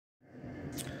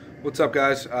What's up,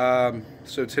 guys?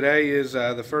 So today is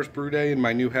the first brew day in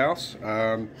my new house.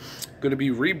 Going to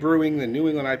be rebrewing the New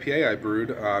England IPA I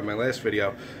brewed in my last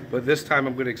video, but this time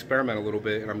I'm going to experiment a little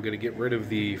bit and I'm going to get rid of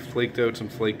the flaked oats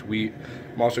and flaked wheat.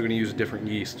 I'm also going to use a different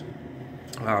yeast.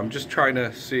 I'm just trying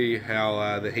to see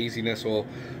how the haziness will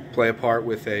play a part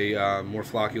with a more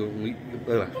flocculent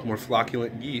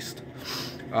yeast,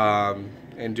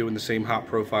 and doing the same hop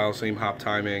profile, same hop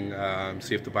timing,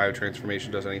 see if the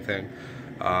biotransformation does anything.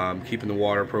 Keeping the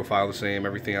water profile the same,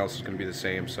 everything else is going to be the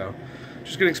same. So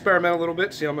just going to experiment a little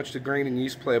bit, see how much the grain and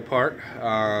yeast play a part.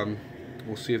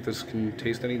 We'll see if this can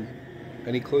taste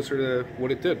any closer to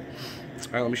what it did.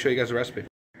 All right, let me show you guys the recipe.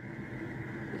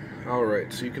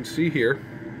 Alright, so you can see here,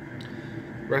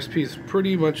 recipe is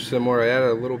pretty much similar. I added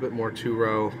a little bit more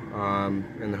two-row.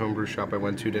 In the homebrew shop I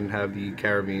went to didn't have the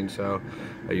carabine, so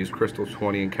I used Crystal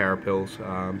 20 and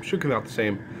Carapils. Should come out the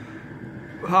same.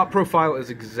 Hop profile is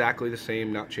exactly the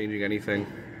same, not changing anything.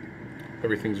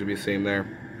 Everything's going to be the same there.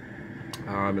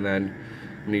 And then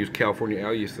I'm going to use California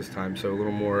ale yeast this time, so a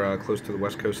little more close to the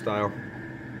West Coast style.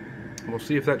 And we'll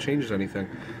see if that changes anything.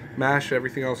 Mash,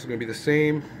 everything else is going to be the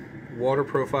same. Water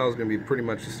profile is going to be pretty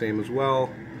much the same as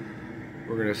well.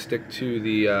 We're going to stick to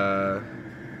the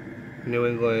New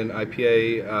England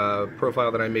IPA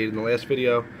profile that I made in the last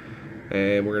video.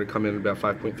 And we're going to come in at about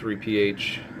 5.3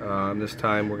 pH. This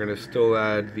time we're going to still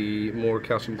add the more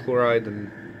calcium chloride than,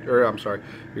 or I'm sorry,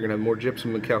 you're going to have more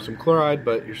gypsum than calcium chloride,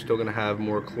 but you're still going to have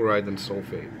more chloride than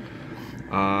sulfate.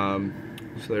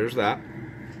 So there's that.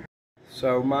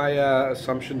 So my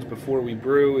assumptions before we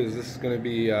brew is this is going to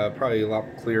be probably a lot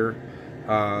clearer.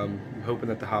 I'm hoping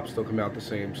that the hops still come out the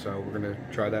same, so we're going to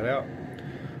try that out.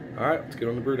 Alright, let's get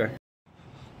on the brew day.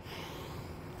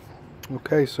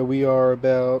 Okay, so we are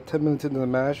about 10 minutes into the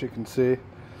mash. You can see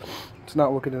it's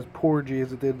not looking as porgy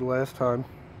as it did the last time.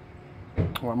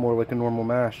 A lot more like a normal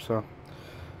mash, so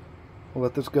we'll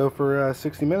let this go for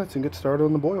 60 minutes and get started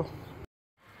on the boil.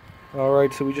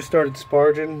 Alright, so we just started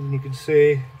sparging. You can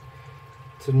see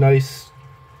it's a nice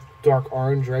dark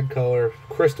orange red color,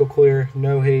 crystal clear,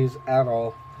 no haze at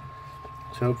all.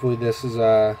 So hopefully this is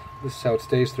how it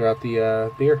stays throughout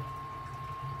the beer.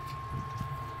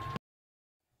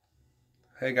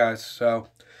 Hey guys, so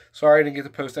sorry I didn't get to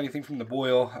post anything from the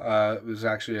boil. It was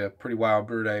actually a pretty wild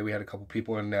brew day. We had a couple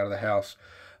people in and out of the house,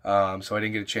 so I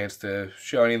didn't get a chance to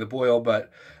show any of the boil,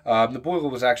 but the boil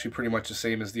was actually pretty much the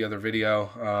same as the other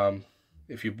video.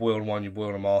 If you boiled one, you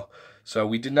boiled them all. So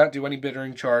we did not do any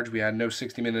bittering charge. We had no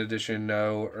 60-minute addition,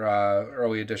 no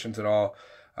early additions at all.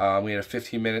 We had a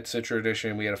 15-minute Citra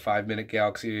addition, we had a 5-minute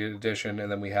Galaxy addition,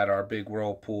 and then we had our big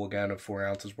whirlpool again of 4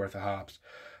 ounces worth of hops.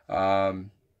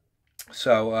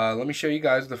 So let me show you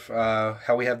guys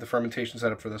how we have the fermentation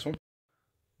set up for this one.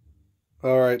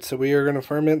 Alright, so we are going to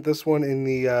ferment this one in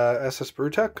the SS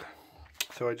Brewtech.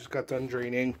 So I just got done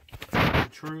draining the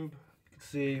trube. You can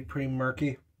see, pretty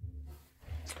murky.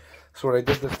 So what I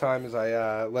did this time is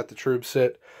I let the trube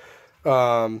sit,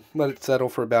 let it settle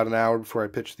for about an hour before I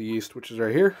pitch the yeast, which is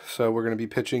right here. So we're going to be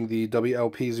pitching the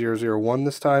WLP001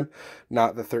 this time,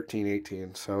 not the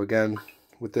 1318. So again,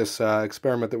 with this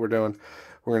experiment that we're doing,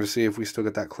 we're going to see if we still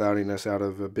get that cloudiness out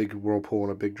of a big whirlpool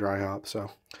and a big dry hop.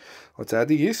 So let's add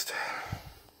the yeast.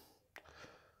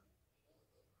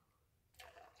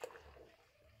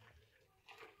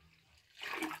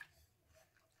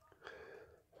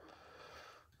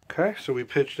 Okay, so we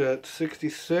pitched at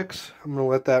 66. I'm going to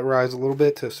let that rise a little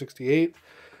bit to 68.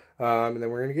 And then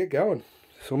we're going to get going.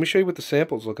 So let me show you what the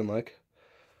sample's looking like.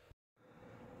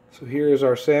 So here is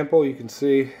our sample. You can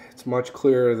see it's much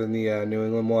clearer than the New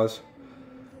England was.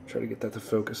 Try to get that to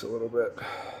focus a little bit.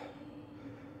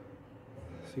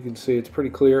 So you can see it's pretty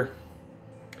clear.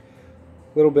 A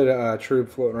little bit of trube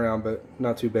floating around, but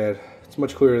not too bad. It's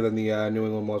much clearer than the New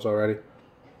England was already.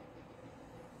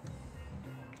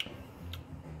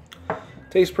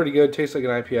 Tastes pretty good. Tastes like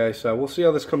an IPA. So we'll see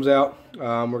how this comes out.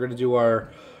 We're going to do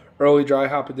our early dry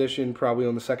hop addition probably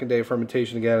on the second day of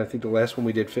fermentation again. I think the last one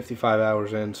we did 55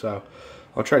 hours in, so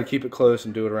I'll try to keep it close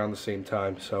and do it around the same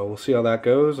time. So we'll see how that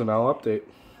goes, and I'll update.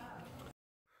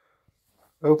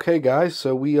 Okay guys,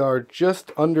 so we are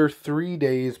just under 3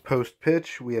 days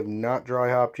post-pitch. We have not dry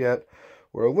hopped yet.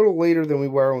 We're a little later than we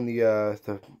were on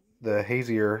the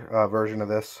hazier version of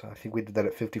this. I think we did that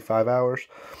at 55 hours.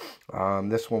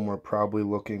 This one we're probably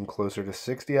looking closer to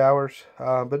 60 hours,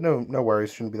 but no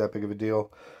worries, shouldn't be that big of a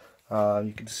deal.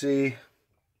 You can see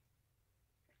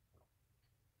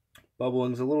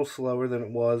bubbling's a little slower than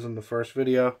it was in the first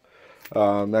video.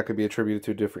 That could be attributed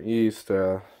to a different yeast,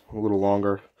 a little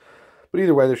longer. But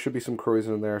either way, there should be some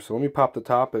corrosion in there. So let me pop the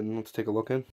top and let's take a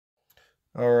look in.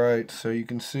 Alright, so you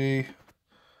can see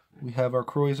We have our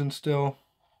Kreuzen still,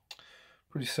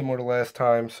 pretty similar to last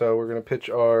time. So we're going to pitch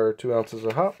our 2 ounces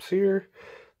of hops here.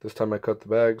 This time I cut the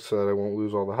bag so that I won't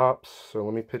lose all the hops. So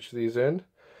let me pitch these in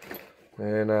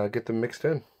and get them mixed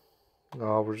in.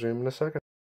 I'll resume in a second.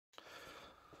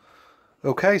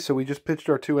 Okay, so we just pitched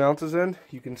our 2 ounces in.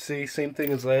 You can see, same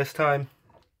thing as last time.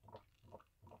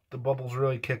 The bubbles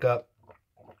really kick up.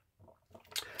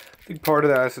 I think part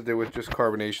of that has to do with just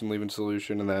carbonation leaving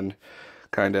solution and then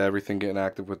kind of everything getting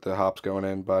active with the hops going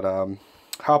in. But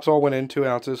hops all went in 2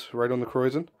 ounces right on the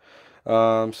Kreuzen.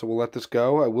 So we'll let this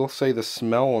go. I will say the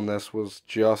smell on this was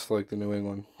just like the New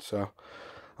England. So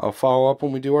I'll follow up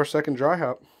when we do our second dry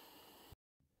hop.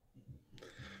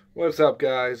 What's up,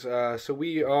 guys? So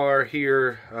we are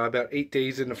here about 8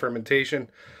 days into fermentation.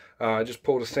 I just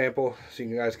pulled a sample so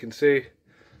you guys can see.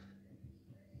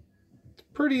 It's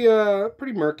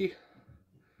pretty murky.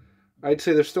 I'd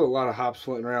say there's still a lot of hops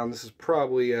floating around. This is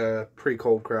probably a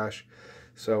pre-cold crash,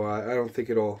 so I don't think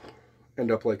it'll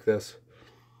end up like this.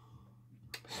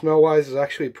 Smell-wise, is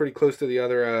actually pretty close to the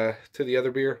other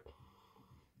beer.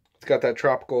 It's got that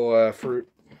tropical fruit.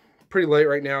 Pretty light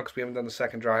right now because we haven't done the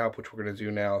second dry hop, which we're going to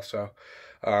do now. So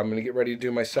I'm going to get ready to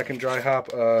do my second dry hop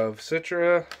of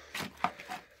Citra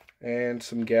and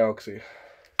some Galaxy.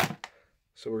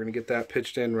 So we're going to get that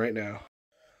pitched in right now.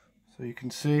 So you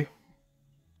can see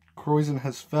Kreuzen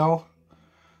has fell.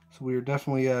 So we are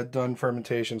definitely done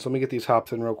fermentation. So let me get these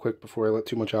hops in real quick before I let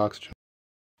too much oxygen.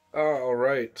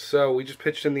 Alright, so we just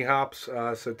pitched in the hops.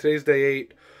 So today's day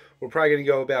 8. We're probably going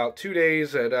to go about 2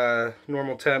 days at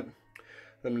normal temp.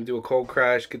 I'm going to do a cold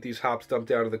crash, get these hops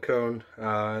dumped out of the cone,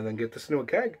 and then get this into a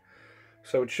keg.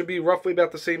 So it should be roughly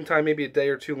about the same time, maybe a day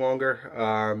or two longer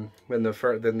than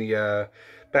the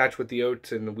batch with the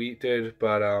oats and the wheat did.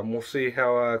 But we'll see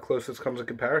how close this comes in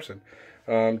comparison.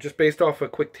 Just based off a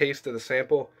quick taste of the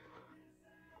sample.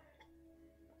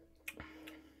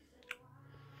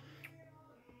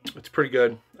 It's pretty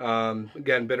good.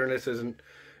 Again, bitterness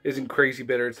isn't crazy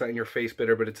bitter. It's not in your face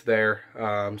bitter, but it's there.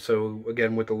 So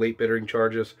again, with the late bittering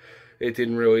charges, it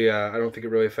didn't really, I don't think it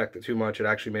really affected too much. It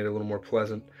actually made it a little more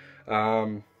pleasant.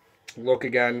 Look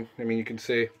again, I mean, you can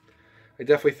see, I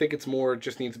definitely think it's more, it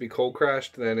just needs to be cold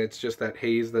crashed than it's just that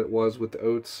haze that it was with the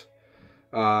oats.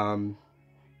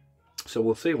 So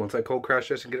we'll see once I cold crash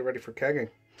this and get it ready for kegging.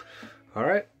 All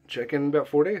right, check in about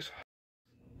 4 days.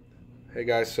 Hey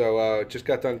guys, so just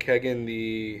got done kegging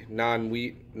the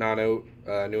non-wheat, non-oat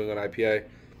New England IPA.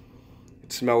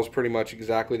 It smells pretty much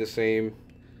exactly the same.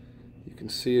 You can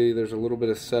see there's a little bit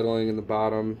of settling in the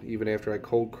bottom even after I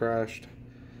cold crashed.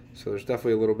 So there's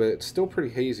definitely a little bit. It's still pretty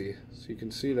hazy, so you can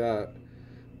see that.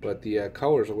 But the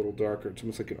color's a little darker. It's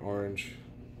almost like an orange.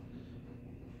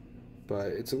 But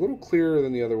it's a little clearer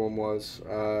than the other one was.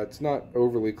 It's not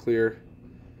overly clear,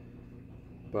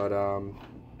 but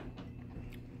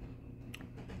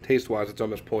taste-wise, it's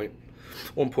almost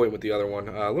on point with the other one.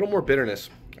 A little more bitterness.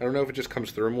 I don't know if it just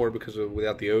comes through more because of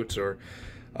without the oats, or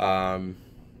I'm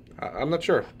not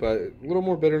sure. But a little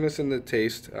more bitterness in the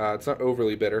taste. It's not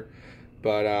overly bitter,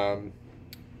 but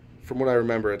from what I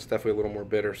remember, it's definitely a little more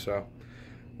bitter. So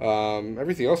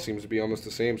everything else seems to be almost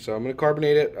the same. So I'm going to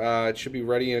carbonate it. It should be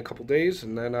ready in a couple days,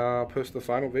 and then I'll post the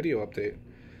final video update.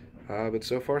 But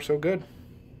so far, so good.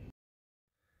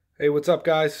 Hey, what's up,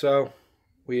 guys? So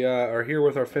we are here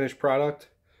with our finished product.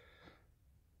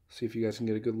 See if you guys can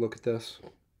get a good look at this.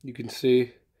 You can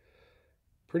see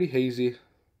pretty hazy.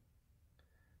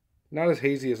 Not as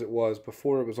hazy as it was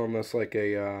before. It was almost like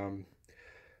a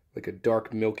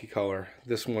dark milky color.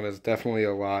 This one is definitely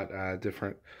a lot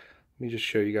different. Let me just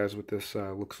show you guys what this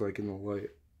looks like in the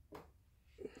light.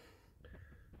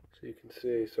 So you can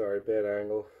see, sorry, bad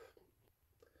angle.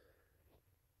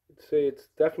 You can see it's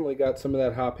definitely got some of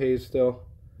that hop haze still.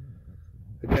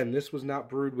 Again, this was not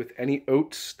brewed with any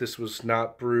oats. This was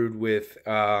not brewed with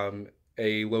a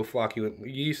low flocculent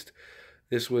yeast.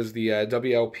 This was the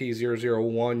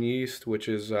WLP001 yeast, which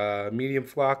is medium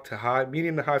to high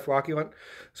flocculent.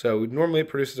 So normally it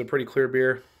produces a pretty clear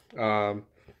beer. The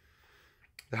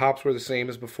hops were the same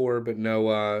as before, but no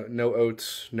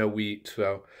oats, no wheat.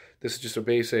 So this is just a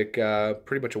basic,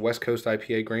 pretty much a West Coast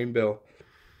IPA grain bill.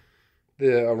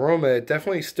 The aroma, it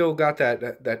definitely still got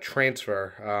that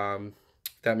transfer.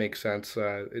 That makes sense.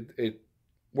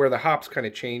 Where the hops kind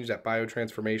of changed, that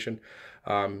biotransformation,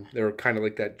 they were kind of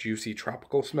like that juicy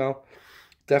tropical smell.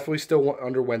 Definitely still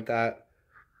underwent that.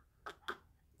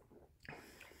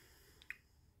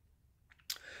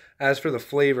 As for the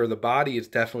flavor, the body is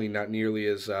definitely not nearly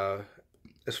as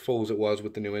full as it was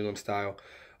with the New England style.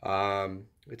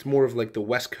 it's more of like the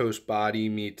West Coast body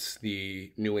meets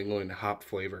the New England hop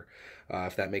flavor,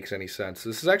 if that makes any sense.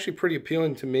 This is actually pretty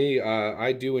appealing to me.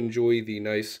 I do enjoy the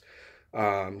nice,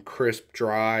 crisp,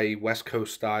 dry West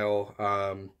Coast style,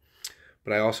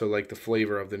 but I also like the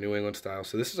flavor of the New England style.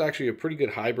 So this is actually a pretty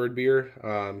good hybrid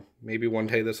beer. Maybe one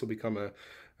day this will become a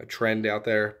trend out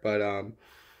there, but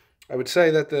I would say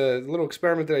that the little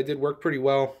experiment that I did worked pretty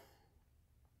well.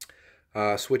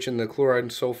 Switching the chloride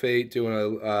and sulfate,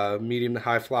 doing a medium to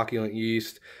high flocculent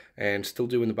yeast, and still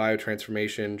doing the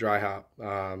biotransformation dry hop.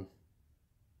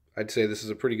 I'd say this is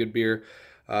a pretty good beer.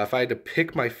 If I had to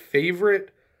pick my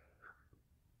favorite,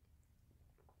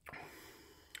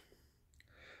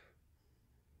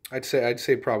 I'd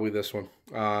say probably this one.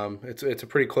 It's a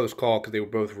pretty close call because they were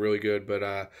both really good,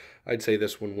 but I'd say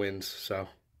this one wins. So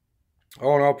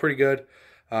all in all, pretty good.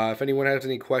 If anyone has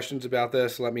any questions about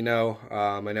this, let me know.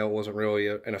 I know it wasn't really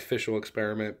an official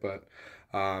experiment, but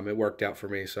it worked out for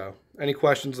me. So any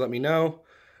questions, let me know.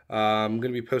 I'm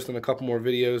going to be posting a couple more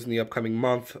videos in the upcoming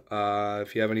month.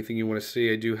 If you have anything you want to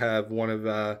see, I do have one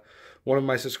of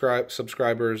my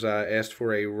subscribers asked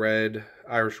for a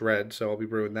Irish red, so I'll be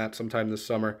brewing that sometime this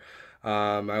summer.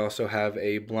 I also have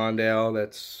a blonde ale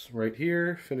that's right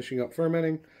here, finishing up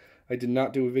fermenting. I did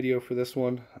not do a video for this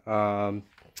one.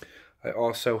 I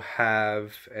also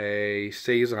have a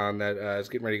Saison that is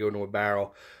getting ready to go into a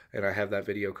barrel, and I have that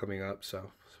video coming up.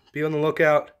 So be on the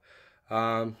lookout.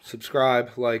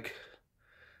 Subscribe, like,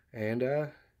 and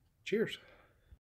cheers.